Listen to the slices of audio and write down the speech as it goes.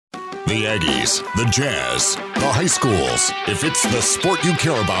The Aggies, the Jazz, the high schools. If it's the sport you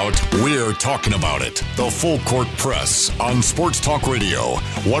care about, we're talking about it. The Full Court Press on Sports Talk Radio,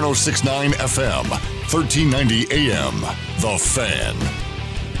 106.9 FM, 1390 AM. The Fan.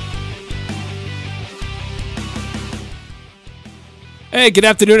 Hey, good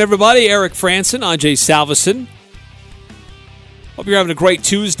afternoon, everybody. Eric Frandsen, Ajay Salvesen. Hope you're having a great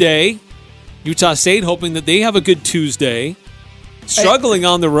Tuesday. Utah State hoping that they have a good Tuesday. Struggling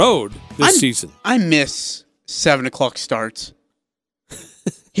on the road this season. I miss 7 o'clock starts.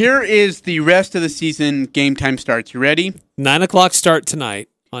 Here is the rest of the season game time starts. You ready? 9 o'clock start tonight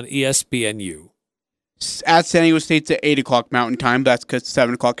on ESPNU. At San Diego State's at 8 o'clock Mountain Time. That's because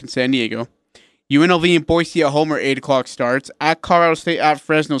 7 o'clock in San Diego. UNLV and Boise at home are 8 o'clock starts. At Colorado State at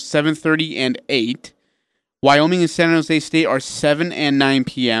Fresno, 7:30 and 8. Wyoming and San Jose State are 7 and 9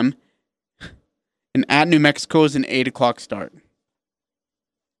 p.m. And at New Mexico is an 8 o'clock start.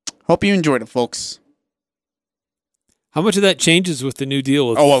 Hope you enjoyed it, folks. How much of that changes with the new deal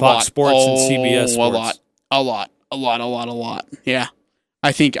with Fox Sports and CBS Sports? A lot. Yeah.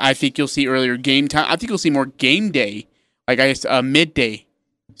 I think you'll see earlier game time. I think you'll see more game day, like I guess midday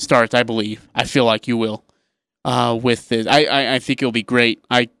starts, I believe. I feel like you will with this. I think it'll be great.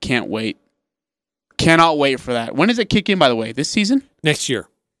 I can't wait. Cannot wait for that. When does it kick in, by the way? This season? Next year.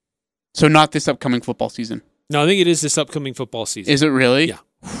 So not this upcoming football season? No, I think it is this upcoming football season. Is it really? Yeah.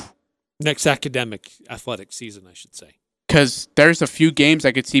 Next academic athletic season, I should say. Because there's a few games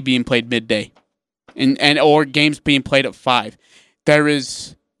I could see being played midday, and or games being played at 5. There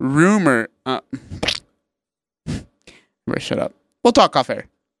is rumor. Shut up. We'll talk off air.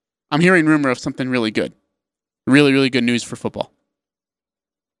 I'm hearing rumor of something really good, really, really good news for football,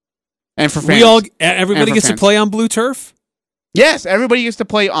 and for fans. Everybody gets to play on blue turf. Yes, everybody gets to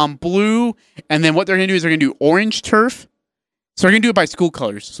play on blue, and then what they're going to do is they're going to do orange turf. So they're going to do it by school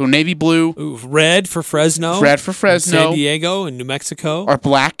colors. So navy blue. Ooh, red for Fresno. Red for Fresno. San Diego and New Mexico. Or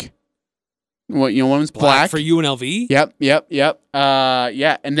black. What one's black. For UNLV. Yep.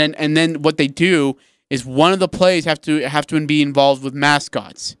 Yeah. And then what they do is one of the plays have to be involved with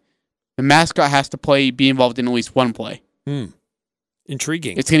mascots. The mascot has to be involved in at least one play.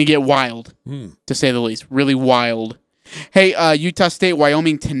 Intriguing. It's going to get wild, to say the least. Really wild. Hey, Utah State,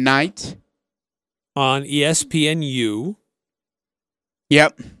 Wyoming tonight. On ESPNU.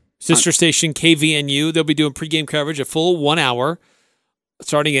 Yep. Sister station KVNU. They'll be doing pregame coverage a full 1 hour,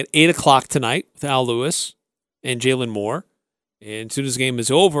 starting at 8 o'clock tonight with Al Lewis and Jalen Moore. And as soon as the game is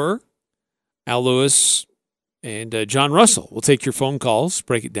over, Al Lewis and John Russell will take your phone calls,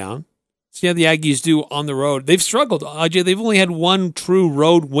 break it down. See how the Aggies do on the road. They've struggled, Ajay. They've only had one true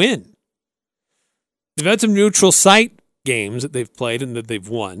road win. They've had some neutral site games that they've played and that they've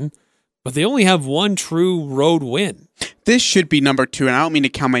won, but they only have one true road win. This should be number 2, and I don't mean to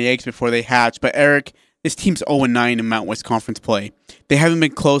count my eggs before they hatch, but Eric, this team's 0-9 in Mountain West Conference play. They haven't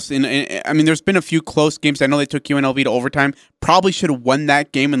been close. There's been a few close games. I know they took UNLV to overtime. Probably should have won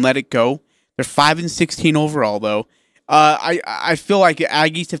that game and let it go. They're 5-16 overall, though. I feel like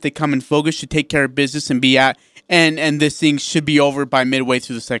Aggies, if they come in focus, should take care of business and be at, and this thing should be over by midway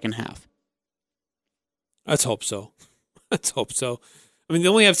through the second half. Let's hope so. They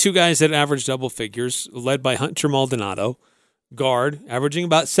only have 2 guys that average double figures, led by Hunter Maldonado, guard, averaging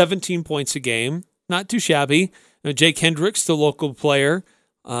about 17 points a game. Not too shabby. Jake Hendricks, the local player,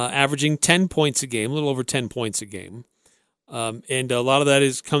 averaging 10 points a game, a little over 10 points a game. And a lot of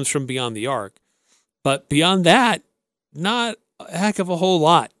that comes from beyond the arc. But beyond that, not a heck of a whole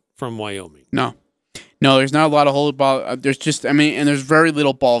lot from Wyoming. No, there's not a lot of whole ball. There's just, and there's very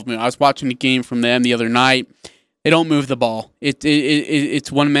little ball movement. I was watching the game from them the other night. They don't move the ball.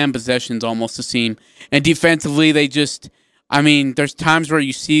 It's one-man possessions almost to seem. And defensively, they just, there's times where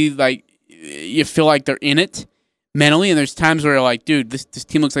you see, like, you feel like they're in it mentally, and there's times where you're like, dude, this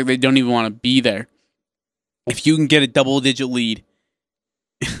team looks like they don't even want to be there. If you can get a double-digit lead,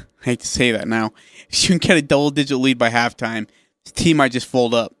 I hate to say that now, if you can get a double-digit lead by halftime, this team might just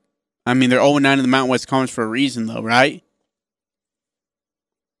fold up. They're 0-9 in the Mountain West Conference for a reason, though, right?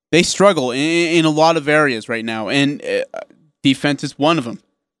 They struggle in a lot of areas right now, and defense is one of them.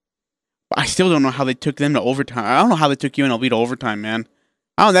 But I still don't know how they took them to overtime. I don't know how they took UNLV to overtime, man.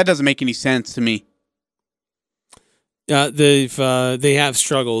 That doesn't make any sense to me. They have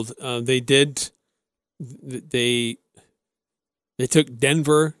struggled. They took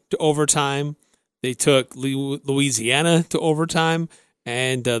Denver to overtime. They took Louisiana to overtime,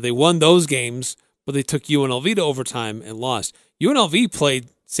 and they won those games. But they took UNLV to overtime and lost. UNLV played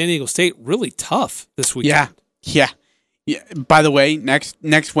San Diego State really tough this weekend. Yeah. By the way,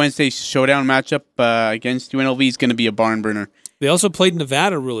 next Wednesday's showdown matchup against UNLV is going to be a barn burner. They also played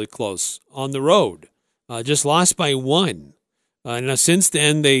Nevada really close on the road. Just lost by 1. Now, since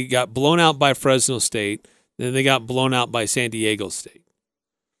then, they got blown out by Fresno State. Then they got blown out by San Diego State.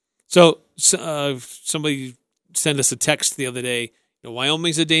 So somebody sent us a text the other day.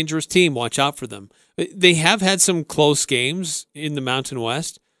 Wyoming's a dangerous team. Watch out for them. They have had some close games in the Mountain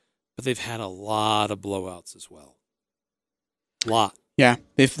West, but they've had a lot of blowouts as well. A lot. Yeah,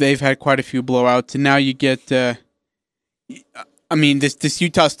 they've had quite a few blowouts, and now you get. This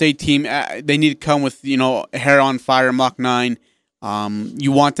Utah State team, they need to come with hair on fire, Mach 9.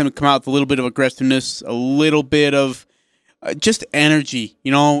 You want them to come out with a little bit of aggressiveness, a little bit of just energy.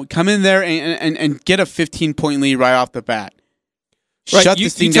 Come in there and get a 15-point lead right off the bat. Right. Shut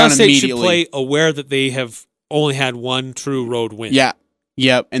this thing Utah down State immediately. should play aware that they have only had one true road win. Yeah.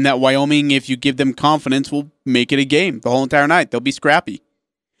 Yep. And that Wyoming, if you give them confidence, will make it a game the whole entire night. They'll be scrappy.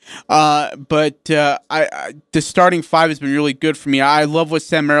 But the starting 5 has been really good for me. I love what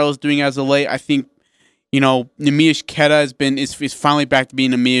Sam Merrill is doing as of late. I think, Nemish Keta is finally back to being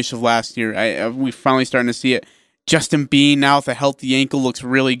Nemish of last year. We're finally starting to see it. Justin Bean now with a healthy ankle looks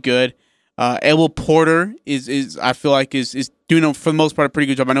really good. Abel Porter is I feel like is doing for the most part a pretty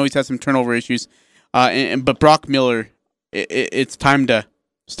good job. I know he's had some turnover issues, but Brock Miller, it's time to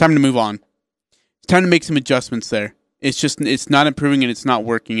move on. It's time to make some adjustments there. It's not improving and it's not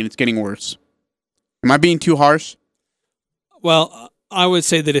working and it's getting worse. Am I being too harsh? Well, I would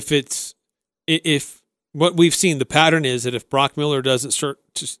say that if what we've seen, the pattern is that if Brock Miller doesn't start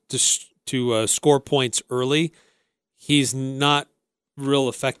to score points early, he's not real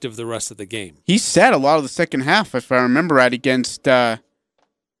effective the rest of the game. He sat a lot of the second half, if I remember right, against who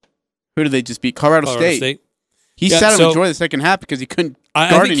did they just beat? Colorado State. He sat a majority of the second half because he couldn't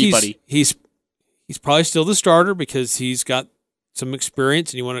guard anybody. He's probably still the starter because he's got some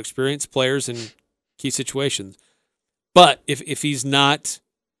experience and you want to experience players in key situations. But if he's not,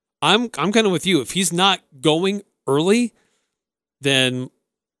 I'm kind of with you. If he's not going early, then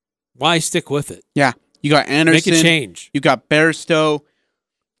why stick with it? Yeah. You got Anderson. Make a change. You got Bairstow.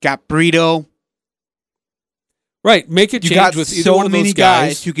 Got Brito. Right. Make a change with either one of those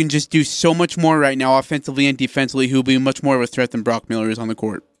guys who can just do so much more right now, offensively and defensively, who will be much more of a threat than Brock Miller is on the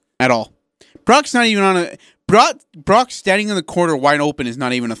court at all. Brock's not even on a Brock standing in the corner wide open is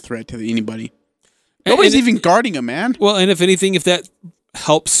not even a threat to anybody. Nobody's even guarding him, man. Well, and if anything, if that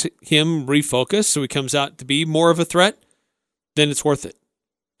helps him refocus so he comes out to be more of a threat, then it's worth it.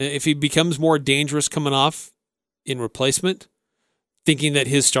 If he becomes more dangerous coming off in replacement, thinking that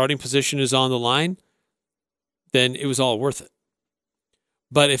his starting position is on the line, then it was all worth it.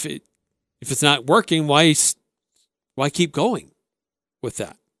 But if it's not working, why keep going with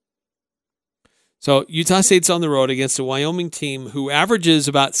that? So Utah State's on the road against a Wyoming team who averages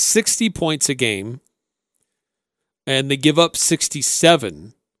about 60 points a game, and they give up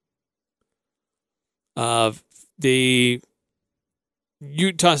 67. They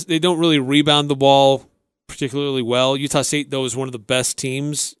don't really rebound the ball particularly well. Utah State, though, is one of the best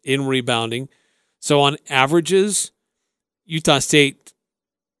teams in rebounding. So on averages, Utah State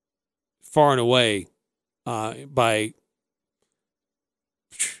far and away by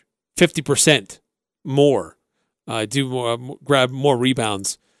 50% more grab more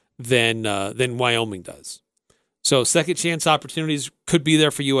rebounds than Wyoming does. So second chance opportunities could be there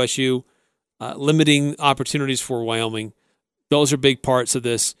for USU, limiting opportunities for Wyoming. Those are big parts of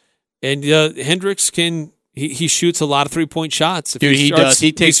this. And Hendricks he shoots a lot of 3-point shots. Dude, he does.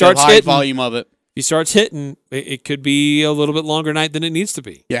 He takes a high volume of it. If he starts hitting, it could be a little bit longer night than it needs to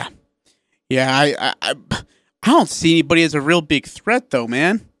be. Yeah. Yeah, I don't see anybody as a real big threat, though,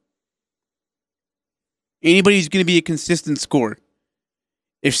 man. Anybody who's going to be a consistent scorer.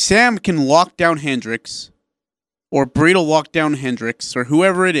 If Sam can lock down Hendricks, or Brito lock down Hendricks, or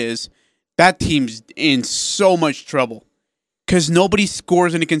whoever it is, that team's in so much trouble. Because nobody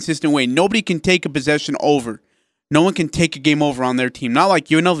scores in a consistent way. Nobody can take a possession over. No one can take a game over on their team. Not like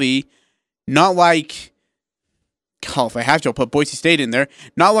UNLV. Not like, if I have to, I'll put Boise State in there.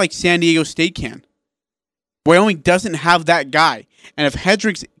 Not like San Diego State can. Wyoming doesn't have that guy. And if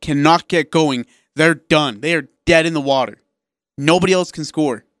Hendricks cannot get going, they're done. They are dead in the water. Nobody else can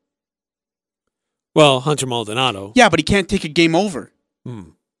score. Well, Hunter Maldonado. Yeah, but he can't take a game over.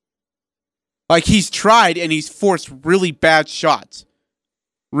 Like, he's tried and he's forced really bad shots.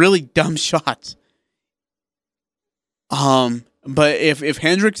 Really dumb shots. But if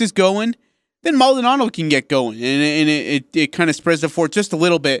Hendricks is going, then Maldonado can get going. And it kind of spreads the floor just a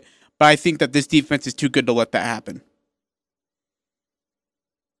little bit. But I think that this defense is too good to let that happen.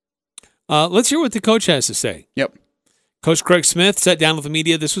 Let's hear what the coach has to say. Yep. Coach Craig Smith sat down with the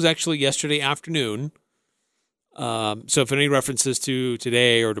media. This was actually yesterday afternoon. So if any references to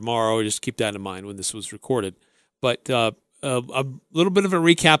today or tomorrow, just keep that in mind when this was recorded. But a little bit of a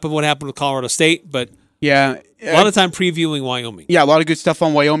recap of what happened with Colorado State, but yeah, a lot of time previewing Wyoming. Yeah, a lot of good stuff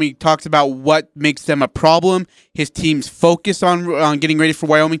on Wyoming. He talks about what makes them a problem, his team's focus on getting ready for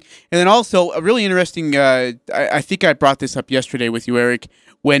Wyoming, and then also a really interesting. I think I brought this up yesterday with you, Eric,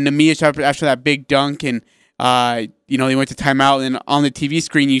 when Namias after that big dunk and they went to timeout, and on the TV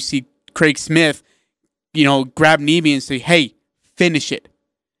screen you see Craig Smith, grab Nemi and say, "Hey, finish it."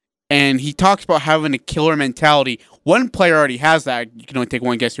 And he talks about having a killer mentality. One player already has that. You can only take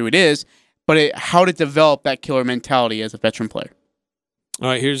one guess who it is. But how to develop that killer mentality as a veteran player. All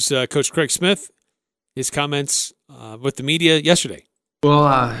right, here's Coach Craig Smith, his comments with the media yesterday.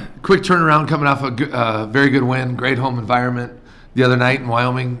 Well, quick turnaround coming off a very good win, great home environment the other night in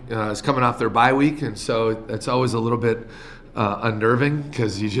Wyoming. Is coming off their bye week, and so it's always a little bit unnerving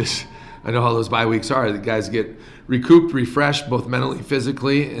because I know how those bye weeks are. The guys get recouped, refreshed, both mentally,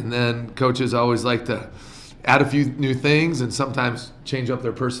 physically, and then coaches always like to add a few new things and sometimes change up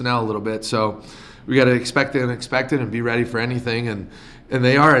their personnel a little bit. So we got to expect the unexpected and be ready for anything. And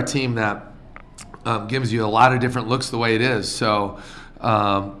they are a team that gives you a lot of different looks the way it is. So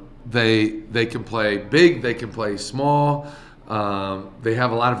they can play big, they can play small. They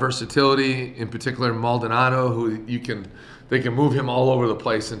have a lot of versatility, in particular Maldonado, who they can move him all over the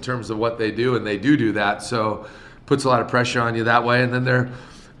place in terms of what they do, and they do that. So puts a lot of pressure on you that way. And then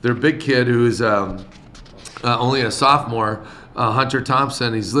their big kid who's only a sophomore, Hunter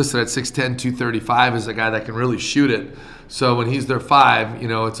Thompson. He's listed at 6'10", 235 as a guy that can really shoot it. So when he's their 5,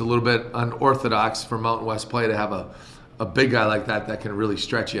 it's a little bit unorthodox for Mountain West play to have a big guy like that can really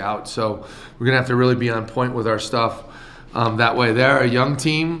stretch you out. So we're going to have to really be on point with our stuff that way. They're a young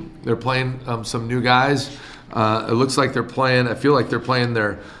team. They're playing some new guys. It looks like I feel like they're playing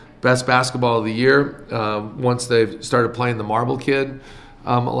their best basketball of the year once they've started playing the Marble Kid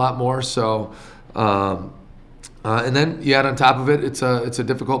a lot more. So and then you add on top of it, it's a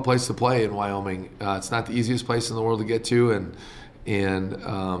difficult place to play in Wyoming. It's not the easiest place in the world to get to, and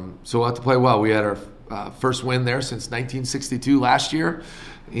so we'll have to play well. We had our first win there since 1962 last year,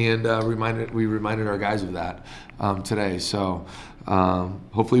 and we reminded our guys of that today. So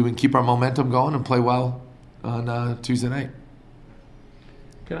hopefully we can keep our momentum going and play well on Tuesday night.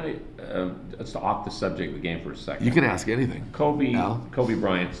 Can I, just off the subject of the game for a second? You can ask anything. Kobe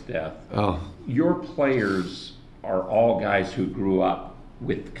Bryant's death. Oh. Your players are all guys who grew up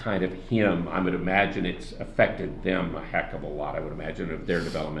with kind of him. I would imagine it's affected them a heck of a lot, I would imagine, of their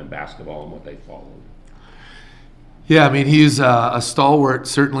development in basketball and what they followed. Yeah, I mean, he's a stalwart,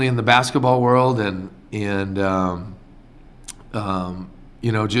 certainly in the basketball world, and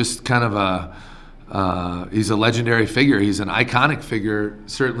just kind of he's a legendary figure. He's an iconic figure,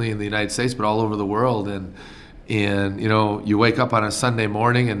 certainly in the United States, but all over the world. And you wake up on a Sunday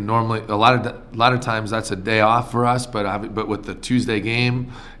morning, and normally a lot of times that's a day off for us. But with the Tuesday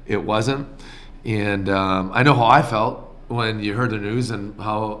game, it wasn't. And I know how I felt when you heard the news, and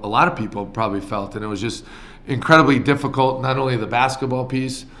how a lot of people probably felt. And it was just incredibly difficult. Not only the basketball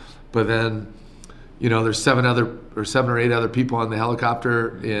piece, but then there's 7 or 8 other people on the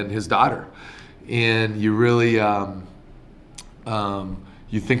helicopter and his daughter. And you really you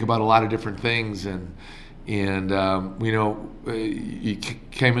think about a lot of different things, and you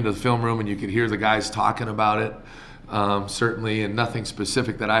came into the film room and you could hear the guys talking about it, certainly, and nothing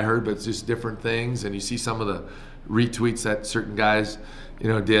specific that I heard, but just different things. And you see some of the retweets that certain guys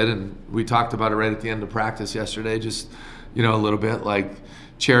did, and we talked about it right at the end of practice yesterday, just a little bit like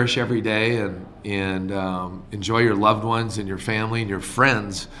cherish every day, and enjoy your loved ones and your family and your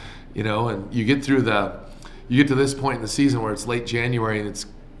friends. And you get to this point in the season where it's late January and it's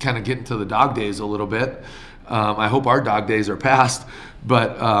kind of getting to the dog days a little bit. I hope our dog days are past,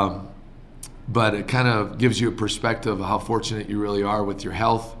 but it kind of gives you a perspective of how fortunate you really are with your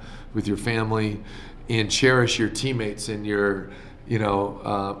health, with your family, and cherish your teammates and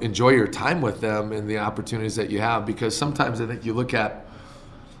enjoy your time with them and the opportunities that you have. Because sometimes I think you look at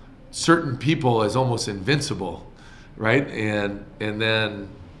certain people as almost invincible, right? And then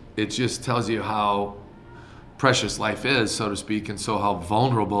it just tells you how precious life is, so to speak, and so how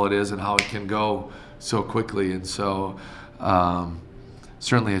vulnerable it is and how it can go so quickly. And so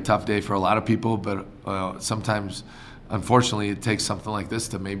certainly a tough day for a lot of people, but sometimes, unfortunately, it takes something like this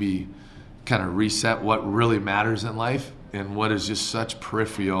to maybe kind of reset what really matters in life and what is just such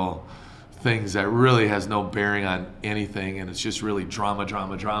peripheral things that really has no bearing on anything, and it's just really drama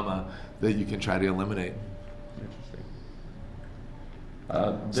that you can try to eliminate. Interesting.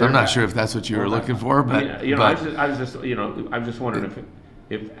 So I'm not sure if that's what you were looking for, but I was just wondering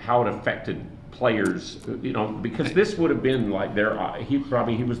how it affected players, because this would have been like he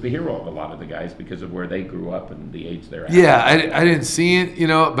was the hero of a lot of the guys because of where they grew up and the age they're at. Yeah, I didn't see it,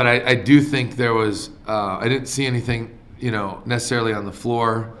 but I do think there was I didn't see anything, necessarily on the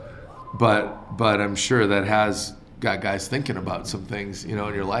floor, but I'm sure that has got guys thinking about some things, in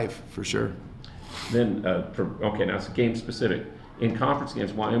your life for sure. Then now it's game specific. In conference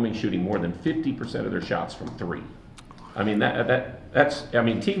games, Wyoming shooting more than 50% of their shots from three. I mean that's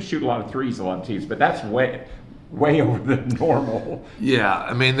teams shoot a lot of threes, a lot of teams, but that's way over the normal. Yeah,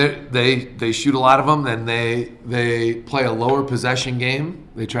 I mean they shoot a lot of them, and they play a lower possession game.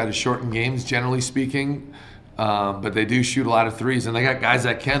 They try to shorten games, generally speaking, but they do shoot a lot of threes, and they got guys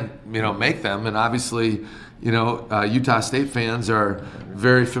that can make them. And obviously, Utah State fans are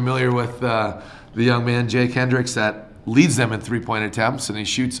very familiar with the young man Jay Kendricks that leads them in three-point attempts, and he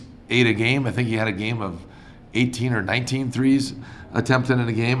shoots 8 a game. I think he had a game of 18 or 19 threes attempted in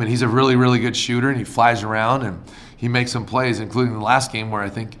a game, and he's a really, really good shooter, and he flies around, and he makes some plays, including the last game where I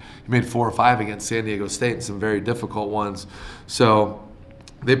think he made 4 or 5 against San Diego State, and some very difficult ones. So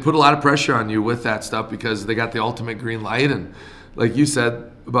they put a lot of pressure on you with that stuff because they got the ultimate green light, and like you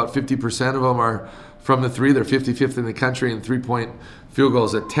said, about 50% of them are from the three. They're 55th in the country in three-point field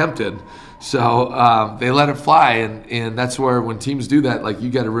goals attempted. So they let it fly, and that's where when teams do that, like,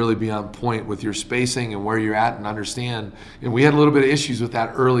 you got to really be on point with your spacing and where you're at and understand. And we had a little bit of issues with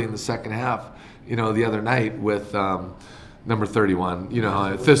that early in the second half, the other night with number 31,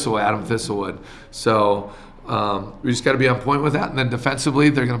 Adam Thistlewood. So we just got to be on point with that. And then defensively,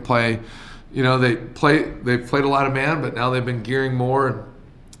 they're going to play, they've played a lot of man, but now they've been gearing more and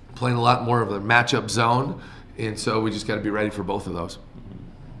playing a lot more of the matchup zone. And so we just got to be ready for both of those.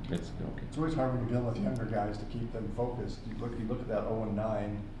 It's always hard when you're dealing with younger guys to keep them focused. You look at that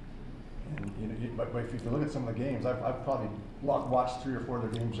 0-9, and but if you look at some of the games, I've probably watched 3 or 4 of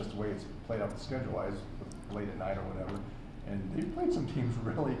their games just the way it's played out the schedule-wise, late at night or whatever. And they've played some teams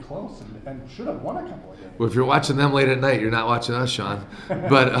really close and should have won a couple of games. Well, if you're watching them late at night, you're not watching us, Sean.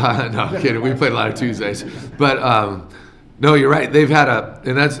 But no, I'm kidding. We played a lot of Tuesdays. But no, you're right. They've had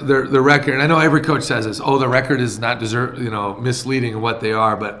and that's their record. And I know every coach says this. Oh, the record is not misleading in what they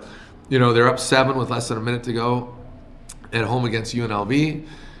are. But they're up 7 with less than a minute to go at home against UNLV,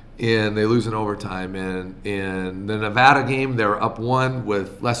 and they lose in overtime. And in the Nevada game, they were up 1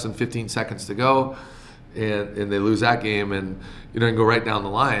 with less than 15 seconds to go, and they lose that game, and and go right down the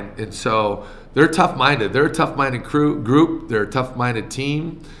line. And so they're tough-minded. They're a tough-minded group. They're a tough-minded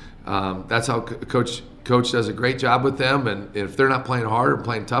team. That's how Coach does a great job with them. And if they're not playing hard or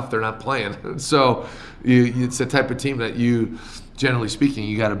playing tough, they're not playing. So it's the type of team that generally speaking,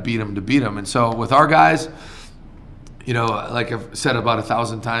 you got to beat them. And so with our guys, like I've said about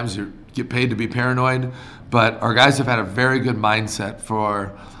 1,000 times, you get paid to be paranoid. But our guys have had a very good mindset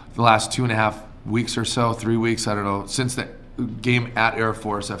for the last 2.5 weeks or so, 3 weeks, I don't know, since the game at Air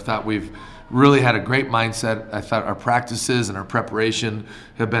Force. I've thought we've really had a great mindset. I thought our practices and our preparation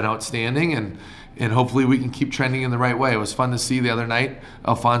have been outstanding, and hopefully we can keep trending in the right way. It was fun to see the other night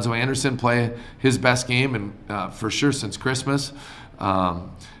Alfonso Anderson play his best game, and for sure since Christmas.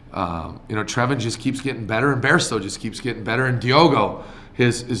 Trevin just keeps getting better, and Bairstow just keeps getting better, and Diogo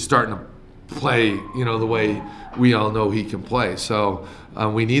is starting to play, the way we all know he can play. So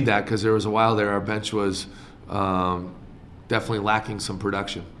we need that, because there was a while there our bench was definitely lacking some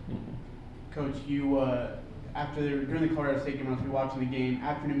production. Coach, you during the Colorado State game, I was watching the game.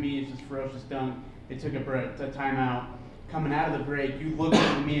 After Nemiash's ferocious dunk, they took a timeout. Coming out of the break, you looked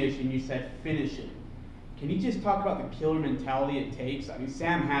at Nemiash and you said, "Finish it." Can you just talk about the killer mentality it takes? I mean,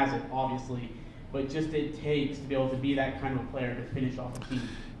 Sam has it, obviously, but just it takes to be able to be that kind of a player to finish off a team.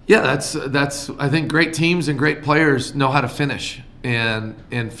 Yeah, that's. I think great teams and great players know how to finish, and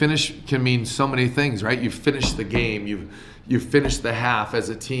finish can mean so many things, right? You've finished the game, you've finished the half as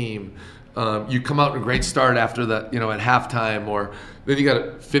a team. You come out in a great start after the, at halftime, or then you got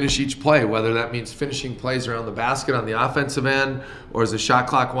to finish each play, whether that means finishing plays around the basket on the offensive end, or as the shot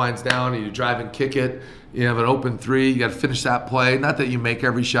clock winds down and you drive and kick it, you have an open three, you got to finish that play. Not that you make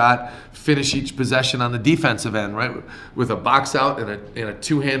every shot, finish each possession on the defensive end, right? With a box out and a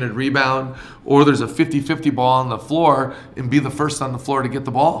two-handed rebound, or there's a 50-50 ball on the floor and be the first on the floor to get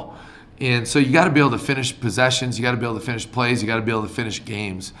the ball. And so you got to be able to finish possessions, you got to be able to finish plays, you got to be able to finish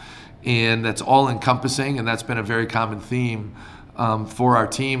games. And that's all encompassing, and that's been a very common theme for our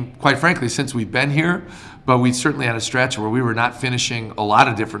team, quite frankly, since we've been here. But we certainly had a stretch where we were not finishing a lot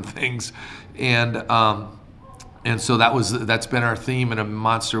of different things, and so that's been our theme in a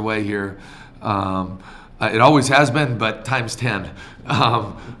monster way here. It always has been, but times 10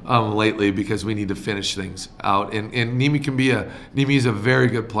 lately, because we need to finish things out. And Nimi is a very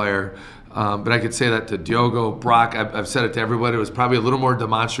good player. But I could say that to Diogo, Brock. I've said it to everybody. It was probably a little more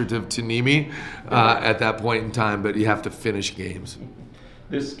demonstrative to Nimi at that point in time, but you have to finish games.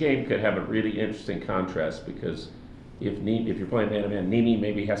 This game could have a really interesting contrast, because if you're playing man-to-man, Nimi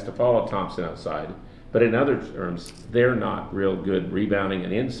maybe has to follow Thompson outside. But in other terms, they're not real good rebounding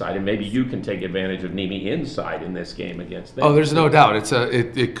and inside, and maybe you can take advantage of Nimi inside in this game against them. Oh, there's no doubt.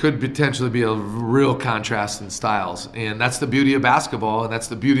 It could potentially be a real contrast in styles, and that's the beauty of basketball, and that's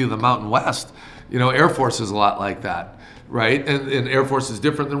the beauty of the Mountain West. Air Force is a lot like that, right? And Air Force is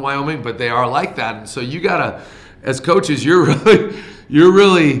different than Wyoming, but they are like that. And so you gotta, as coaches, you're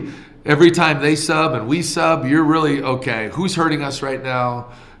really every time they sub and we sub, you're really okay. Who's hurting us right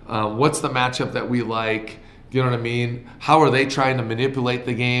now? What's the matchup that we like? You know what I mean? How are they trying to manipulate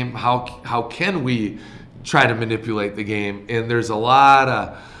the game? How can we try to manipulate the game? And there's a lot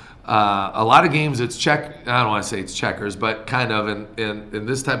of games. It's I don't want to say it's checkers, but kind of. In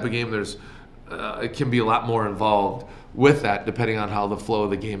this type of game, there's it can be a lot more involved with that, depending on how the flow of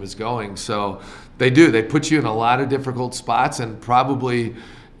the game is going. So they put you in a lot of difficult spots, and probably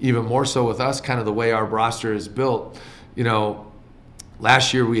even more so with us, kind of the way our roster is built.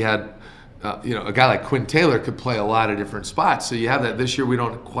 Last year we had, a guy like Quinn Taylor could play a lot of different spots. So you have that. This year we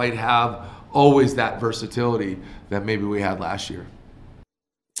don't quite have always that versatility that maybe we had last year.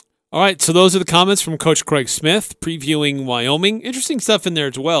 All right, so those are the comments from Coach Craig Smith previewing Wyoming. Interesting stuff in there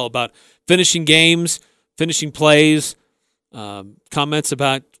as well about finishing games, finishing plays, comments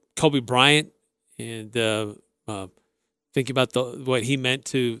about Kobe Bryant, and thinking about what he meant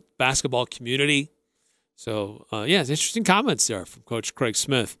to basketball community. So, it's interesting comments there from Coach Craig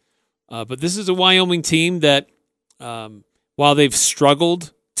Smith. But this is a Wyoming team that, while they've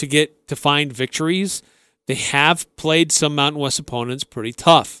struggled to find victories, they have played some Mountain West opponents pretty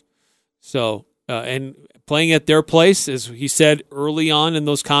tough. So, and playing at their place, as he said early on in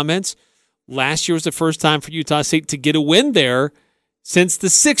those comments, last year was the first time for Utah State to get a win there since the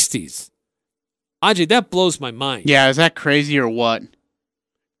 60s. Ajay, that blows my mind. Yeah, is that crazy or what?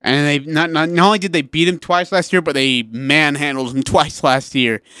 And they not only did they beat him twice last year, but they manhandled him twice last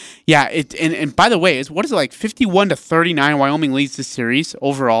year. Yeah, and by the way, what is it, like 51-39? Wyoming leads the series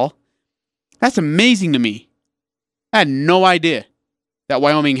overall. That's amazing to me. I had no idea that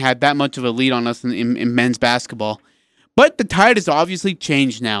Wyoming had that much of a lead on us in men's basketball. But the tide has obviously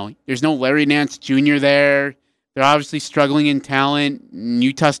changed now. There's no Larry Nance Jr. there. They're obviously struggling in talent.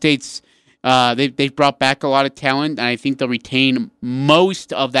 Utah State's they've brought back a lot of talent, and I think they'll retain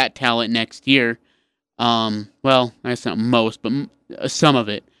most of that talent next year. Well, that's not most, but some of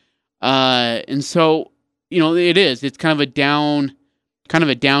it. And so, it is. It's kind of a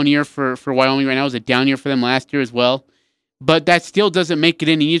down year for Wyoming right now. It was a down year for them last year as well. But that still doesn't make it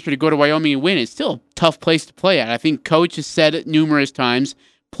any easier to go to Wyoming and win. It's still a tough place to play at. I think Coach has said it numerous times.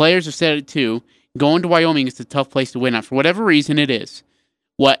 Players have said it too. Going to Wyoming is a tough place to win at. For whatever reason it is.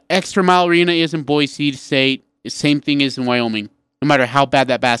 What Extra Mile Arena is in Boise State, the same thing is in Wyoming, no matter how bad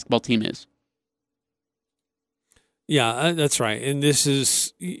that basketball team is. Yeah, that's right. And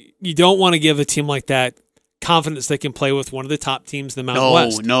you don't want to give a team like that confidence they can play with one of the top teams in the Mountain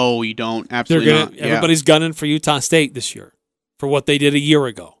West. No, you don't. Absolutely not. Everybody's gunning for Utah State this year for what they did a year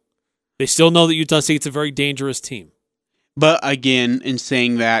ago. They still know that Utah State's a very dangerous team. But again, in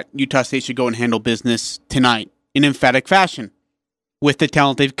saying that, Utah State should go and handle business tonight in emphatic fashion with the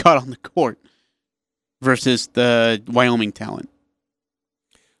talent they've got on the court versus the Wyoming talent.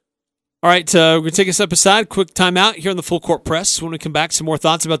 All right, we're going to take a step aside. Quick timeout here on the Full Court Press. When we come back, some more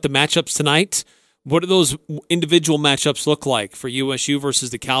thoughts about the matchups tonight. What do those individual matchups look like for USU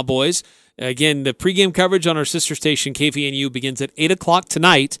versus the Cowboys? Again, the pregame coverage on our sister station, KVNU, begins at 8 o'clock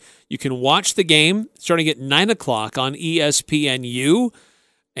tonight. You can watch the game starting at 9 o'clock on ESPNU.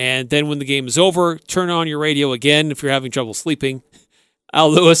 And then when the game is over, turn on your radio again if you're having trouble sleeping. Al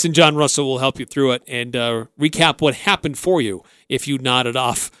Lewis and John Russell will help you through it and recap what happened for you if you nodded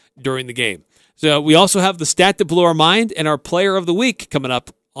off during the game. So we also have the stat that blew our mind and our player of the week coming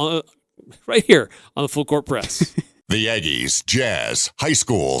up right here on the Full Court Press. The Aggies, Jazz, high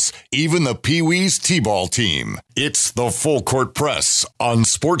schools, even the Pee Wee's T-ball team. It's the Full Court Press on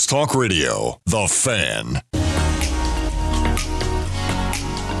Sports Talk Radio, The Fan.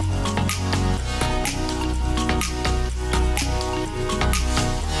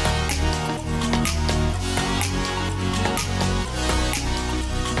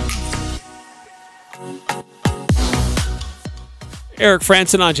 Eric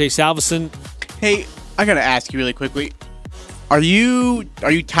Frandsen Ajay Salvesen. Hey, I gotta ask you really quickly. Are you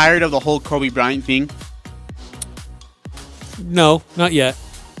tired of the whole Kobe Bryant thing? No, not yet.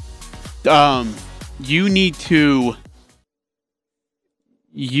 You need to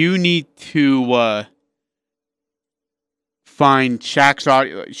find Shaq's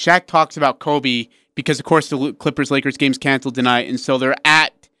audio. Shaq talks about Kobe because, of course, the Clippers-Lakers game's canceled tonight, and so they're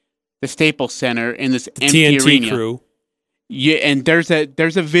at the Staples Center in this The empty TNT arena. crew. Yeah, and there's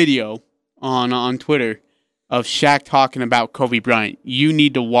a video on Twitter of Shaq talking about Kobe Bryant. You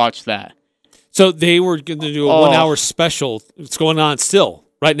need to watch that. So they were going to do a 1 hour special. It's going on still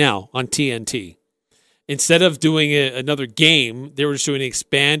right now on TNT. Instead of doing another game, they were just doing an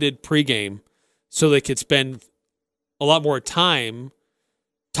expanded pregame so they could spend a lot more time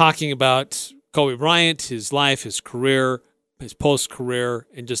talking about Kobe Bryant, his life, his career, his post-career,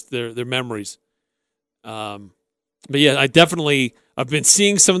 and just their memories. But yeah, I've been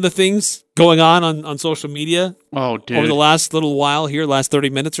seeing some of the things going on social media over the last little while here, last 30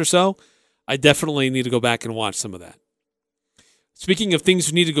 minutes or so. I definitely need to go back and watch some of that. Speaking of things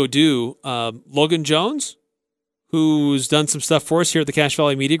we need to go do, Logan Jones, who's done some stuff for us here at the Cache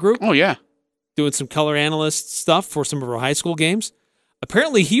Valley Media Group. Oh, yeah. Doing some color analyst stuff for some of our high school games.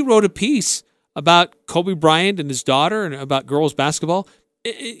 Apparently, he wrote a piece about Kobe Bryant and his daughter and about girls basketball.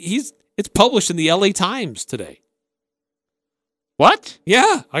 It's published in the LA Times today. What?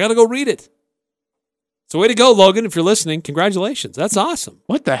 Yeah, I got to go read it. So way to go, Logan, if you're listening. Congratulations. That's awesome.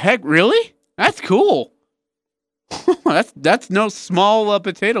 What the heck? Really? That's cool. that's no small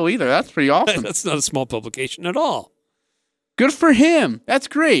potato either. That's pretty awesome. That's not a small publication at all. Good for him. That's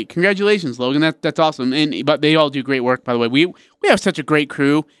great. Congratulations, Logan. That's awesome. But they all do great work, by the way. We have such a great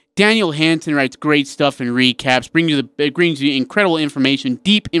crew. Daniel Hansen writes great stuff and recaps. It brings you incredible information,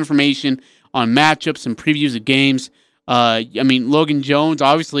 deep information on matchups and previews of games. Logan Jones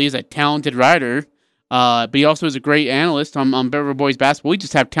obviously is a talented writer, but he also is a great analyst on Better Boys basketball. We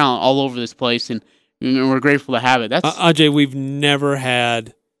just have talent all over this place, and we're grateful to have it. That's Ajay, we've never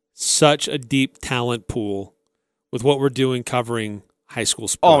had such a deep talent pool with what we're doing covering high school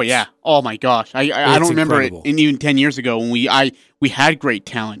sports. Oh yeah. Oh my gosh. I don't remember incredible. it even 10 years ago when we had great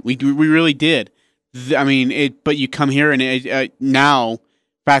talent. We really did. But you come here and now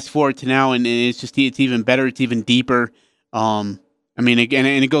fast forward to now and it's even better. It's even deeper. And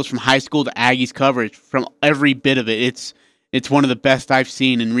it goes from high school to Aggies coverage from every bit of it. It's one of the best I've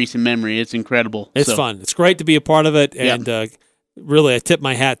seen in recent memory. It's incredible. It's fun. It's great to be a part of it. And really, I tip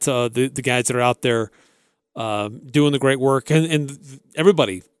my hat to the guys that are out there doing the great work, and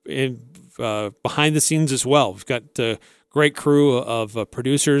everybody behind the scenes as well. We've got a great crew of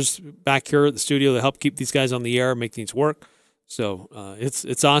producers back here at the studio to help keep these guys on the air, make things work. So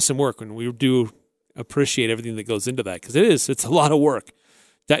it's awesome work, and we do appreciate everything that goes into that because it's a lot of work.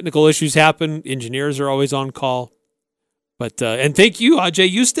 Technical issues happen. Engineers are always on call. But and thank you, Ajay.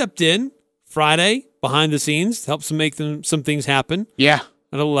 You stepped in Friday behind the scenes, helped make some things happen. Yeah,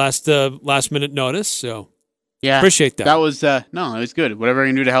 at a last minute notice. So yeah, appreciate that. That was it was good. Whatever I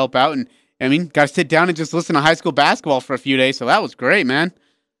can do to help out, and got to sit down and just listen to high school basketball for a few days. So that was great, man.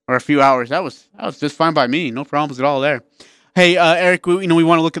 Or a few hours. That was just fine by me. No problems at all there. Hey, Eric, we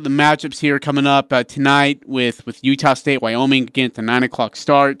want to look at the matchups here coming up tonight with Utah State, Wyoming, again at the 9:00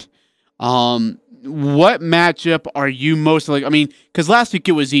 start. What matchup are you most like? Because last week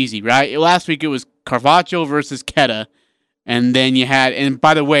it was easy, right? Last week it was Carvaggio versus Keta, and then you had, and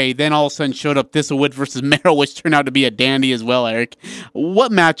by the way, then all of a sudden showed up Thistlewood versus Merrill, which turned out to be a dandy as well, Eric.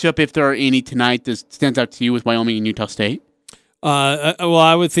 What matchup, if there are any tonight, stands out to you with Wyoming and Utah State? Well,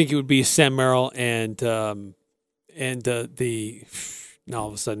 I would think it would be Sam Merrill and all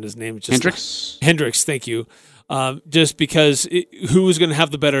of a sudden his name is just Hendricks. Thank you. Just because who is going to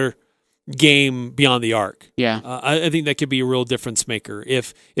have the better game beyond the arc? Yeah, I think that could be a real difference maker.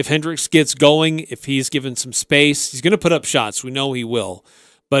 If Hendricks gets going, if he's given some space, he's going to put up shots. We know he will.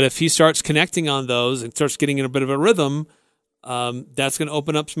 But if he starts connecting on those and starts getting in a bit of a rhythm, that's going to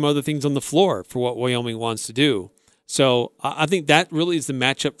open up some other things on the floor for what Wyoming wants to do. So I think that really is the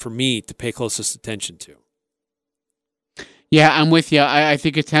matchup for me to pay closest attention to. Yeah, I'm with you. I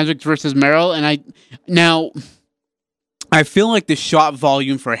think it's Hendricks versus Merrill, and I feel like the shot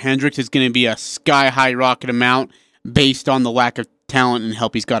volume for Hendricks is going to be a sky-high rocket amount based on the lack of talent and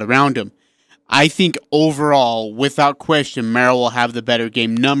help he's got around him. I think overall, without question, Merrill will have the better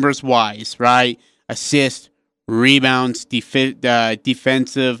game numbers-wise, right? Assist, rebounds,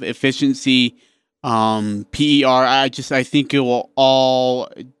 defensive efficiency, PER. I think it will all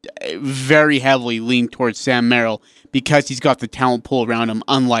very heavily lean towards Sam Merrill because he's got the talent pool around him,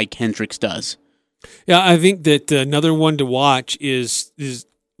 unlike Hendricks does. Yeah, I think that another one to watch is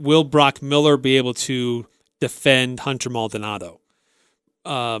will Brock Miller be able to defend Hunter Maldonado?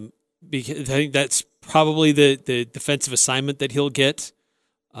 because I think that's probably the defensive assignment that he'll get,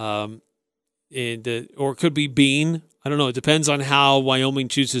 or it could be Bean. I don't know. It depends on how Wyoming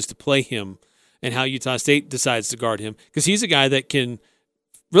chooses to play him and how Utah State decides to guard him, because he's a guy that can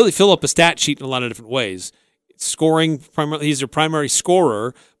really fill up a stat sheet in a lot of different ways. Scoring, he's their primary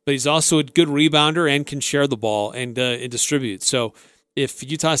scorer, but he's also a good rebounder and can share the ball and distribute. So if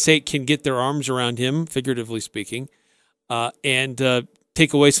Utah State can get their arms around him, figuratively speaking, and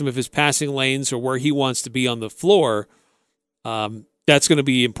take away some of his passing lanes or where he wants to be on the floor, that's going to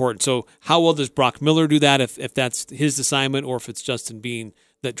be important. So how well does Brock Miller do that, if that's his assignment, or if it's Justin Bean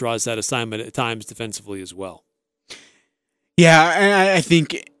that draws that assignment at times defensively as well? Yeah, and I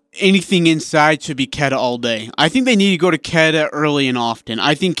think anything inside should be Keta all day. I think they need to go to Keta early and often.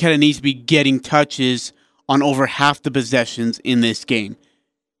 I think Keta needs to be getting touches on over half the possessions in this game.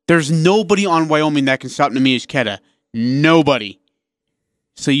 There's nobody on Wyoming that can stop Neemias Queta. Nobody.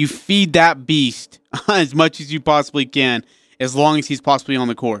 So you feed that beast as much as you possibly can, as long as he's possibly on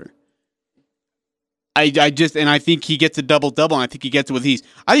the court. I think he gets a double-double, and I think he gets it with ease.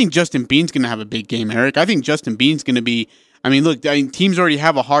 I think Justin Bean's going to have a big game, Eric. I think Justin Bean's going to be... teams already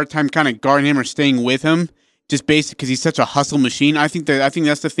have a hard time kind of guarding him or staying with him, just basically because he's such a hustle machine. I think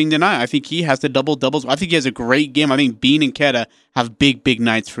that's the thing tonight. I think he has the double-doubles. I think he has a great game. I think Bean and Queta have big, big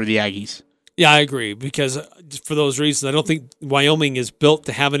nights for the Aggies. Yeah, I agree, because for those reasons, I don't think Wyoming is built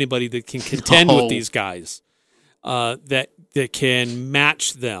to have anybody that can contend with these guys, that can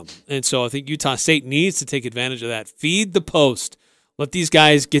match them. And so I think Utah State needs to take advantage of that. Feed the post. Let these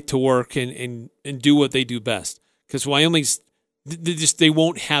guys get to work and do what they do best. Because Wyoming's, they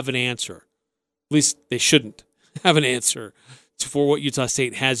won't have an answer. At least they shouldn't have an answer for what Utah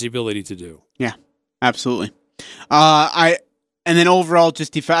State has the ability to do. Yeah, absolutely. And then overall,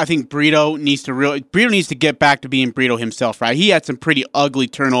 I think Brito needs to get back to being Brito himself, right? He had some pretty ugly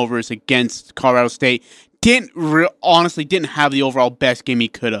turnovers against Colorado State. Honestly didn't have the overall best game he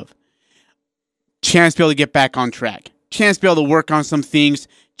could have. Chance to be able to get back on track. Chance to be able to work on some things.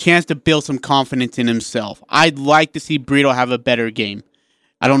 Chance to build some confidence in himself. I'd like to see Brito have a better game.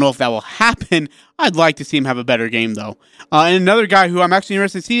 I don't know if that will happen. I'd like to see him have a better game, though. And another guy who I'm actually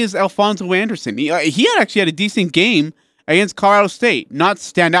interested to see is Alfonso Anderson. He actually had a decent game against Colorado State. Not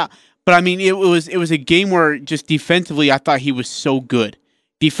stand out, but it was a game where just defensively I thought he was so good.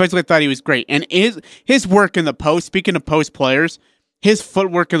 Defensively, I thought he was great. And his work in the post, speaking of post players, his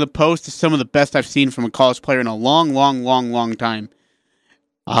footwork in the post is some of the best I've seen from a college player in a long, long, long, long time.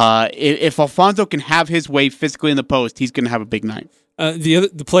 If Alfonso can have his way physically in the post, he's going to have a big night.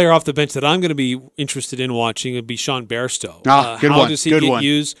 The player off the bench that I'm going to be interested in watching would be Sean Bairstow. How does he get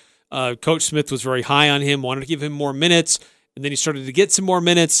used? Coach Smith was very high on him, wanted to give him more minutes, and then he started to get some more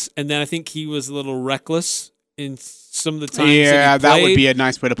minutes, and then I think he was a little reckless in some of the times that would be a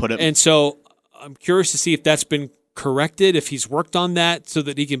nice way to put it. And so I'm curious to see if that's been corrected, if he's worked on that so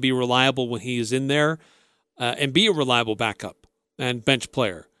that he can be reliable when he is in there and be a reliable backup and bench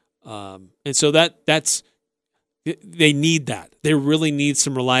player. And so that's they need that. They really need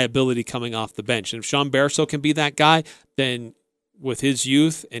some reliability coming off the bench. And if Sean Bairstow can be that guy, then with his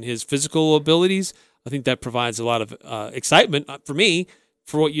youth and his physical abilities, I think that provides a lot of excitement for me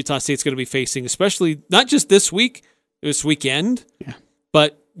for what Utah State's going to be facing, especially not just this weekend,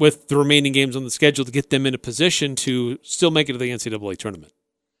 but with the remaining games on the schedule to get them in a position to still make it to the NCAA tournament.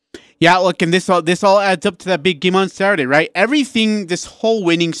 Yeah, look, and this all adds up to that big game on Saturday, right? Everything, this whole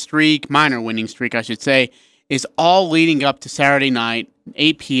winning streak, minor winning streak, I should say, is all leading up to Saturday night,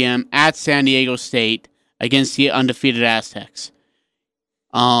 8 p.m. at San Diego State against the undefeated Aztecs.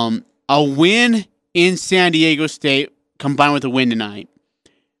 A win in San Diego State combined with a win tonight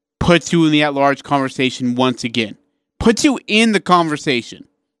puts you in the at-large conversation once again. Puts you in the conversation.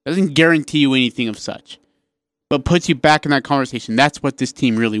 Doesn't guarantee you anything of such, but puts you back in that conversation. That's what this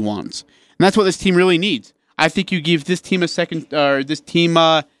team really wants, and that's what this team really needs. I think you give this team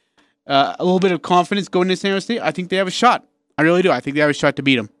a little bit of confidence going into San Diego State. I think they have a shot. I really do. I think they have a shot to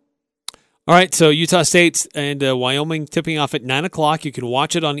beat them. All right, so Utah State and Wyoming tipping off at 9 o'clock. You can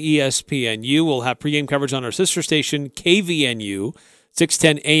watch it on ESPNU. We'll have pregame coverage on our sister station, KVNU,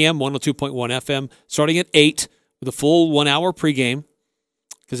 610 AM, 102.1 FM, starting at 8 with a full 1 hour pregame,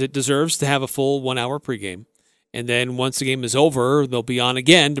 because it deserves to have a full 1 hour pregame. And then once the game is over, they'll be on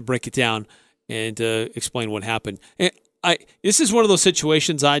again to break it down and explain what happened. And this is one of those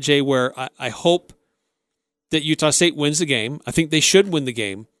situations, Ajay, where I hope that Utah State wins the game. I think they should win the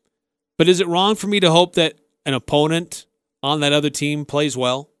game. But is it wrong for me to hope that an opponent on that other team plays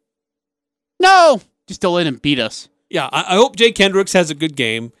well? No. Just don't let him beat us. Yeah, I hope Jay Kendricks has a good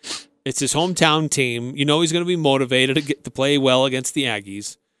game. It's his hometown team. You know he's going to be motivated to play well against the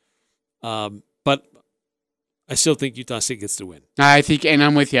Aggies. But I still think Utah State gets the win. I think, and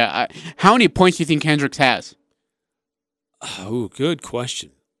I'm with you. How many points do you think Hendricks has? Oh, good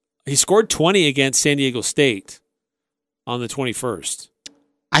question. He scored 20 against San Diego State on the 21st.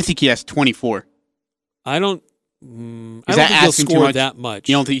 I think he has 24. I don't think he'll score that much.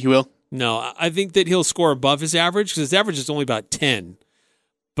 You don't think he will? No, I think that he'll score above his average because his average is only about 10.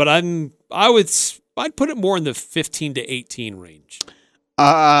 But I'd put it more in the 15 to 18 range.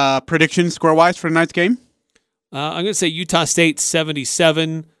 Prediction score-wise for tonight's game? I'm going to say Utah State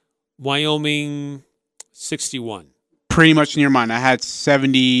 77, Wyoming 61. Pretty much near mine. I had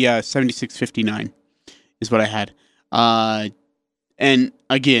 76-59 is what I had. And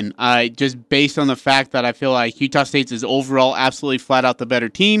again, I just based on the fact that I feel like Utah State is overall absolutely flat out the better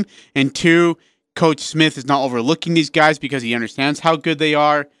team. And two, Coach Smith is not overlooking these guys because he understands how good they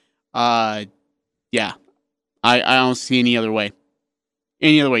are. Yeah, I don't see any other way.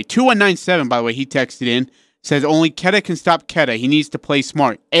 2197, by the way, he texted in. Says only Keta can stop Keta. He needs to play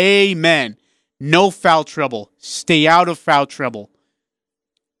smart. Amen. No foul trouble. Stay out of foul trouble.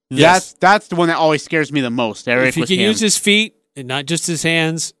 Yes. That's the one that always scares me the most, Eric. If he can use his feet and not just his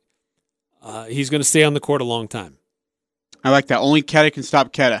hands, he's going to stay on the court a long time. I like that. Only Keta can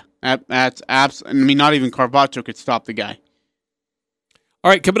stop Keta. That's I mean, not even Carvacho could stop the guy. All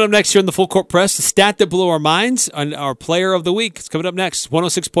right, coming up next here in the Full Court Press, the stat that blew our minds on our player of the week. It's coming up next.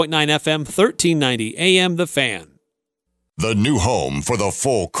 106.9 FM, 1390 AM, The Fan. The new home for the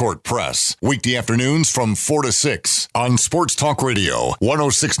Full Court Press. Weekday afternoons from 4 to 6 on Sports Talk Radio,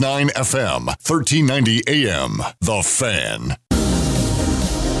 106.9 FM, 1390 AM, The Fan.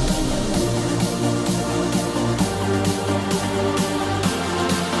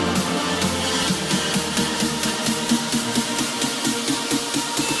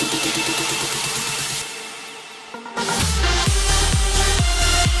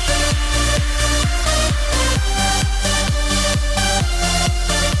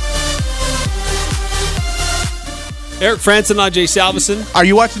 Eric Frandsen Ajay Salvesen. Are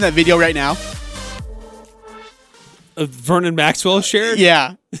you watching that video right now? Vernon Maxwell shared?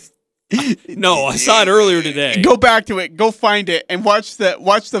 Yeah. No, I saw it earlier today. Go back to it. Go find it and watch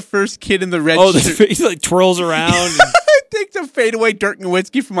the first kid in the red shirt. He like twirls around. Takes a fadeaway Dirk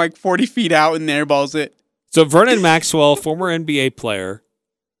Nowitzki from like 40 feet out and airballs it. So Vernon Maxwell, former NBA player,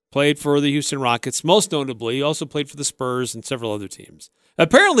 played for the Houston Rockets. Most notably, he also played for the Spurs and several other teams.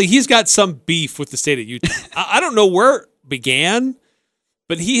 Apparently, he's got some beef with the state of Utah. I don't know where it began,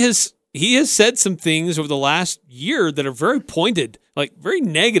 but he has said some things over the last year that are very pointed, like very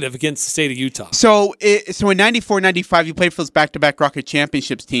negative against the state of Utah. So in 94-95, he played for those back-to-back Rocket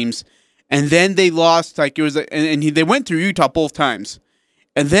Championships teams, and then they lost. Like it was, they went through Utah both times,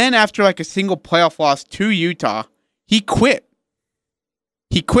 and then after like a single playoff loss to Utah, he quit.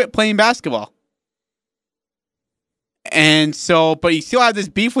 He quit playing basketball. And so, but he still had this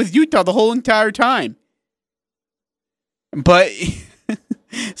beef with Utah the whole entire time. But,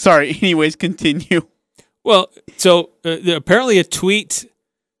 sorry, anyways, continue. Well, so apparently a tweet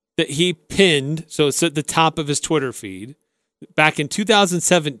that he pinned, so it's at the top of his Twitter feed, back in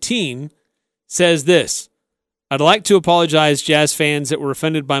 2017, says this: I'd like to apologize, Jazz fans that were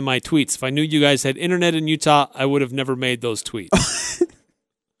offended by my tweets. If I knew you guys had internet in Utah, I would have never made those tweets.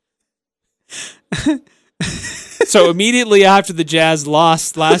 So immediately after the Jazz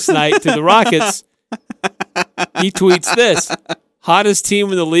lost last night to the Rockets, he tweets this: hottest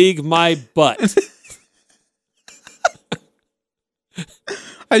team in the league, my butt.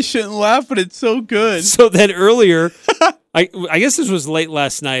 I shouldn't laugh, but it's so good. So then earlier, I guess this was late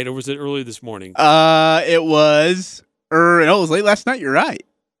last night, or was it early this morning? It was. No, it was late last night. You're right.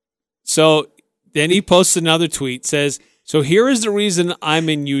 So then he posts another tweet, says, so here is the reason I'm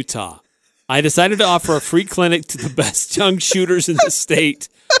in Utah. I decided to offer a free clinic to the best young shooters in the state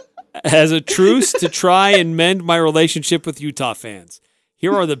as a truce to try and mend my relationship with Utah fans.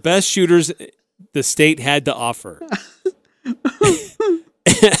 Here are the best shooters the state had to offer.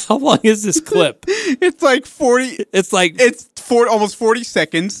 How long is this clip? It's like 40. Almost 40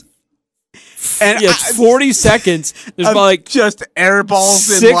 seconds. And yeah, it's 40 seconds. There's about like just air balls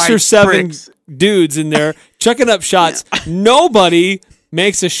and 6 like or 7 bricks. Dudes in there chucking up shots. Nobody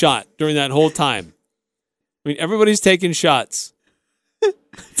makes a shot during that whole time. I mean, everybody's taking shots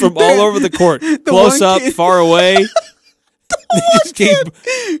from all over the court. Close up, far away.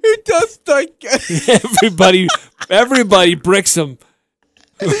 It does like everybody bricks him.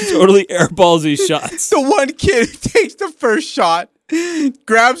 Totally airballs these shots. The one kid takes the first shot,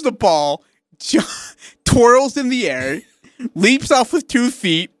 grabs the ball, twirls in the air, leaps off with 2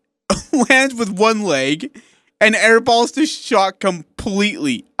 feet, lands with one leg, and airballs the shot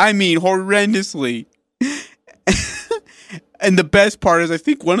completely. I mean, horrendously. And the best part is I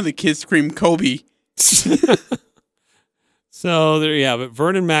think one of the kids screamed Kobe. So there you have it.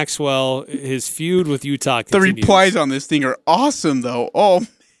 Vernon Maxwell, his feud with Utah The continues. replies on this thing are awesome, though. Oh,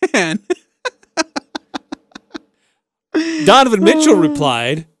 man. Donovan Mitchell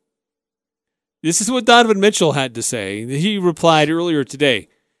replied. This is what Donovan Mitchell had to say. He replied earlier today.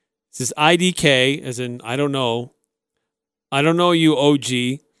 This is IDK, as in I don't know. I don't know you,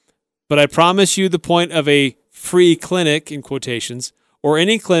 OG, but I promise you the point of a free clinic, in quotations, or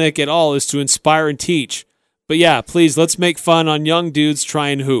any clinic at all is to inspire and teach. But yeah, please, let's make fun on young dudes try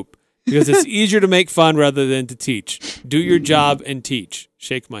and hoop. Because it's easier to make fun rather than to teach. Do your job and teach.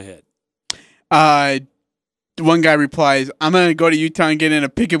 Shake my head. One guy replies, I'm going to go to Utah and get in a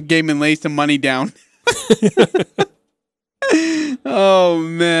pickup game and lay some money down. Oh,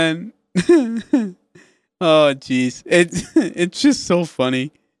 man. Oh, jeez. It's just so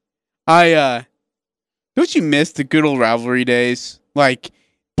funny. Don't you miss the good old rivalry days? Like,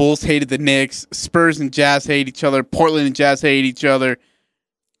 Bulls hated the Knicks, Spurs and Jazz hate each other, Portland and Jazz hate each other.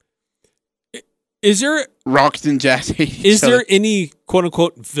 Is there Rockets and Jazz hate each other. Is there any quote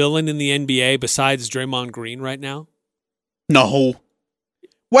unquote villain in the NBA besides Draymond Green right now? No.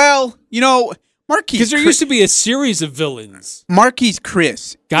 Well, Marquise. Because there used to be a series of villains. Marquise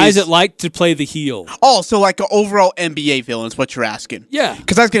Chris. Guys that like to play the heel. Oh, so like an overall NBA villain is what you're asking. Yeah.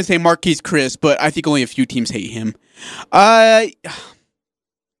 Because I was going to say Marquise Chris, but I think only a few teams hate him.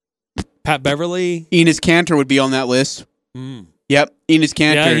 Pat Beverly. Enes Kanter would be on that list. Yep, Enes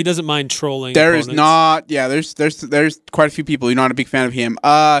Kanter. Yeah, he doesn't mind trolling. There opponents. is not. Yeah, there's quite a few people. You're not a big fan of him.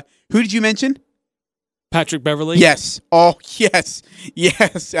 Who did you mention? Patrick Beverly. Yes. Oh, yes.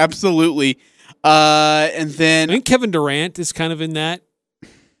 Yes, absolutely. And then I think Kevin Durant is kind of in that.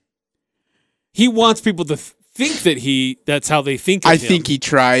 He wants people to think that that's how they think of him. I think he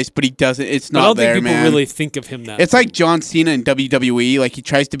tries, but he doesn't. It's not I don't there, think people man. really think of him that It's way. like John Cena in WWE. Like, he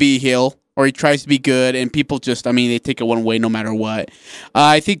tries to be a heel, or he tries to be good, and people just, they take it one way no matter what.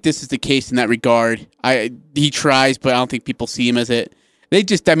 I think this is the case in that regard. He tries, but I don't think people see him as it. They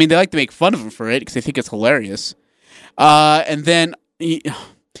just, they like to make fun of him for it because they think it's hilarious. And then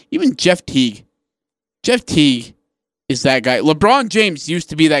even Jeff Teague. Jeff Teague is that guy. LeBron James used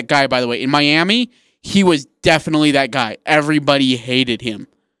to be that guy, by the way. In Miami, he was definitely that guy. Everybody hated him.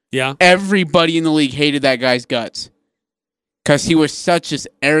 Yeah. Everybody in the league hated that guy's guts. Because he was such this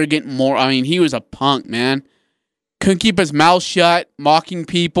arrogant he was a punk, man. Couldn't keep his mouth shut, mocking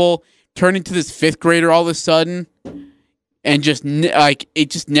people, turned into this fifth grader all of a sudden. And just, it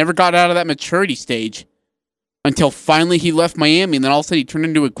just never got out of that maturity stage. Until finally he left Miami, and then all of a sudden he turned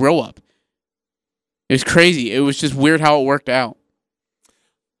into a grow-up. It was crazy. It was just weird how it worked out.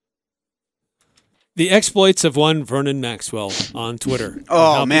 The exploits of one Vernon Maxwell on Twitter.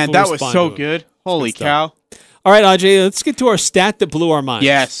 Oh, man, that was so good. Holy cow. All right, Ajay, let's get to our stat that blew our minds.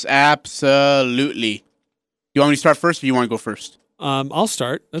 Yes, absolutely. You want me to start first, or you want to go first? I'll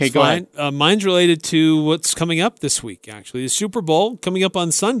start. That's okay, go fine. ahead. Mine's related to what's coming up this week, actually. The Super Bowl coming up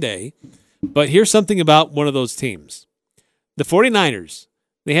on Sunday. But here's something about one of those teams. The 49ers,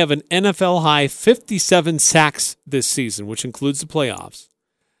 they have an NFL-high 57 sacks this season, which includes the playoffs.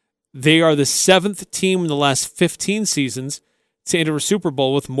 They are the 7th team in the last 15 seasons to enter a Super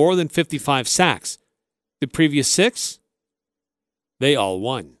Bowl with more than 55 sacks. The previous 6, they all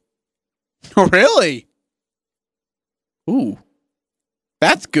won. Oh, really? Ooh.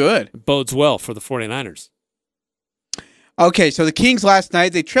 That's good. It bodes well for the 49ers. Okay, so the Kings last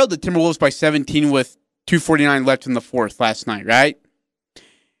night, they trailed the Timberwolves by 17 with 2:49 left in the fourth last night, right?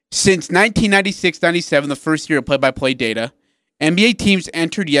 Since 1996-97, the first year of play-by-play data, NBA teams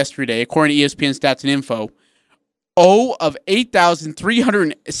entered yesterday, according to ESPN Stats and Info, 0 of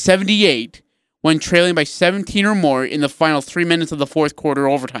 8,378 when trailing by 17 or more in the final 3 minutes of the fourth quarter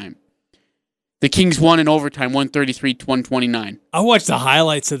overtime. The Kings won in overtime, 133-129. I watched the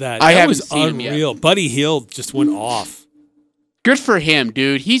highlights of that. That was unreal. Buddy Hield just went off. Good for him,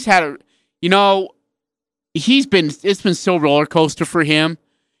 dude. He's had it's been so roller coaster for him.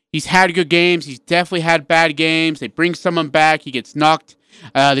 He's had good games. He's definitely had bad games. They bring someone back. He gets knocked.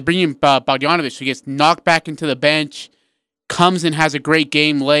 They bring in Bogdanovich. He gets knocked back into the bench. Comes and has a great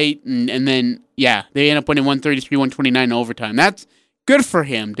game late. And then, they end up winning 133-129 in overtime. That's good for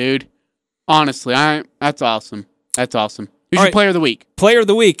him, dude. Honestly, that's awesome. That's awesome. Who's your player of the week? Player of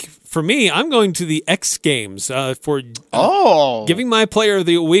the week. For me, I'm going to the X Games for giving my Player of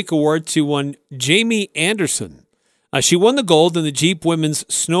the Week award to one Jamie Anderson. She won the gold in the Jeep Women's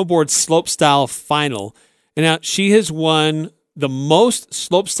Snowboard Slopestyle Final. And now she has won the most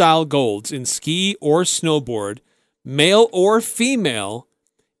slopestyle golds in ski or snowboard male or female,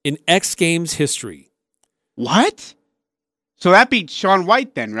 in X Games history. What? So that beats Shaun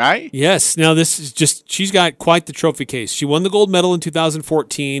White then, right? Yes. Now, this is she's got quite the trophy case. She won the gold medal in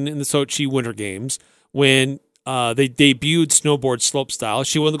 2014 in the Sochi Winter Games when they debuted snowboard slopestyle.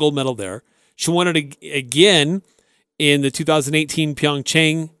 She won the gold medal there. She won it again in the 2018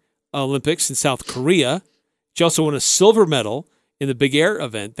 Pyeongchang Olympics in South Korea. She also won a silver medal in the big air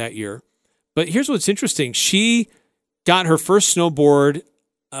event that year. But here's what's interesting. She got her first snowboard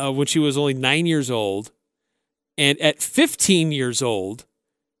when she was only 9 years old. And at 15 years old,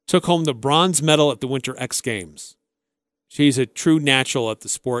 took home the bronze medal at the Winter X Games. She's a true natural at the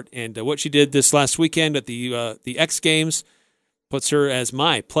sport. And what she did this last weekend at the X Games puts her as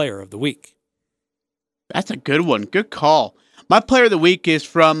my player of the week. That's a good one. Good call. My player of the week is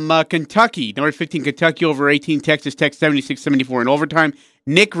from Kentucky. Number 15, Kentucky over 18, Texas Tech 76-74 in overtime.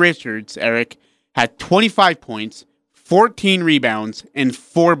 Nick Richards, Eric, had 25 points, 14 rebounds, and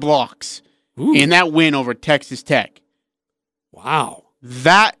 4 blocks. Ooh. In that win over Texas Tech. Wow.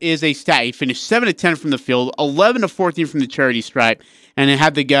 That is a stat. He finished 7 of 10 from the field, 11 of 14 from the charity stripe, and it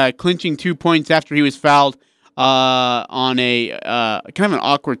had the guy clinching 2 points after he was fouled on a kind of an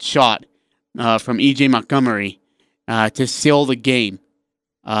awkward shot from E.J. Montgomery to seal the game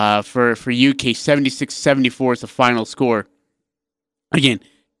for UK. 76-74 is the final score. Again,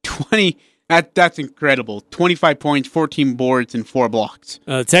 20... That's incredible. 25 points, 14 boards, and 4 blocks.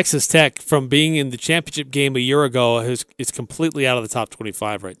 Texas Tech, from being in the championship game a year ago, is completely out of the top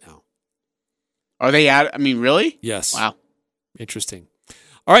 25 right now. Are they out? I mean, really? Yes. Wow. Interesting.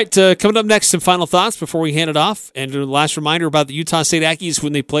 All right, coming up next, some final thoughts before we hand it off. And a last reminder about the Utah State Aggies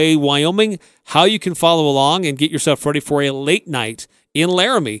when they play Wyoming, how you can follow along and get yourself ready for a late night in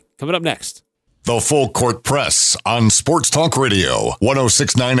Laramie. Coming up next. The Full Court Press on Sports Talk Radio,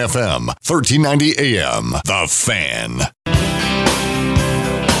 106.9 FM, 1390 AM. The Fan.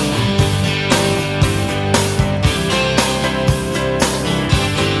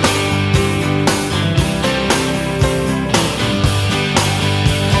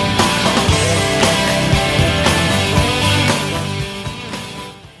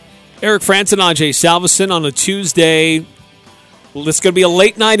 Eric Frandsen Ajay Salvesen on a Tuesday. Well, it's going to be a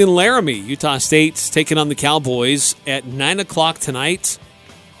late night in Laramie. Utah State's taking on the Cowboys at 9 o'clock tonight.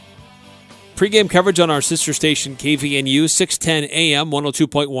 Pre-game coverage on our sister station, KVNU, 610 AM,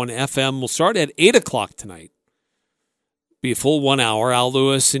 102.1 FM. Will start at 8 o'clock tonight. Be a full 1 hour. Al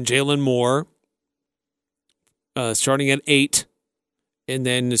Lewis and Jalen Moore starting at 8. And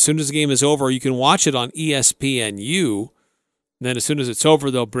then as soon as the game is over, you can watch it on ESPNU. And then as soon as it's over,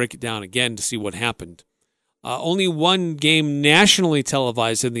 they'll break it down again to see what happened. Only one game nationally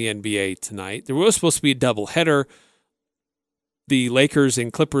televised in the NBA tonight. There was supposed to be a doubleheader. The Lakers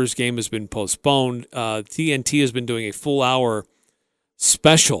and Clippers game has been postponed. TNT has been doing a full hour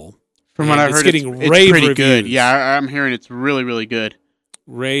special. From what I've heard, it's rave pretty reviews. good. Yeah, I'm hearing it's really, really good.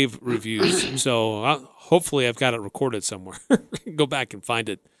 Rave reviews. So hopefully I've got it recorded somewhere. Go back and find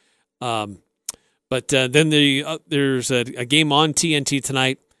it. But then there's a game on TNT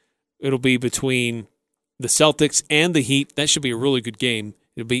tonight. It'll be between the Celtics and the Heat. That should be a really good game.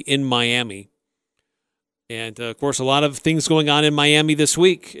 It'll be in Miami. And, of course, a lot of things going on in Miami this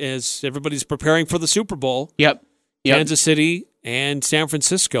week as everybody's preparing for the Super Bowl. Yep. Kansas City and San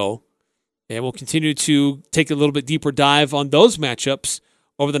Francisco. And we'll continue to take a little bit deeper dive on those matchups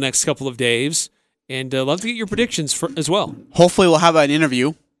over the next couple of days. And love to get your predictions as well. Hopefully we'll have an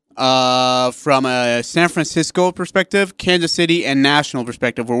interview from a San Francisco perspective, Kansas City, and national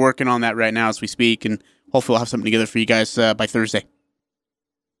perspective. We're working on that right now as we speak, and hopefully we'll have something together for you guys by Thursday.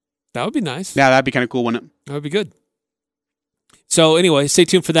 That would be nice. Yeah, that'd be kind of cool, wouldn't it? That would be good. So anyway, stay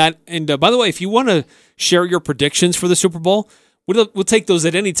tuned for that. And by the way, if you want to share your predictions for the Super Bowl, we'll take those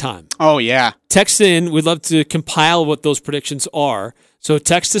at any time. Oh, yeah. Text in. We'd love to compile what those predictions are. So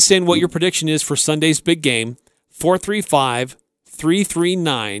text us in what your prediction is for Sunday's big game,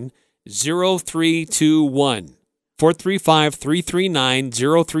 435-339-0321.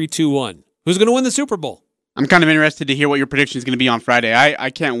 435-339-0321. Who's going to win the Super Bowl? I'm kind of interested to hear what your prediction is going to be on Friday. I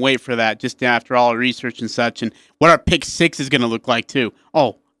can't wait for that, just after all the research and such, and what our pick six is going to look like, too.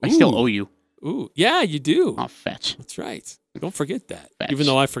 Oh, I still owe you. Ooh, yeah, you do. Oh, fetch. That's right. Don't forget that, Fetch. Even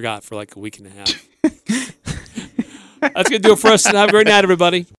though I forgot for like a week and a half. That's going to do it for us. Have a great night, everybody.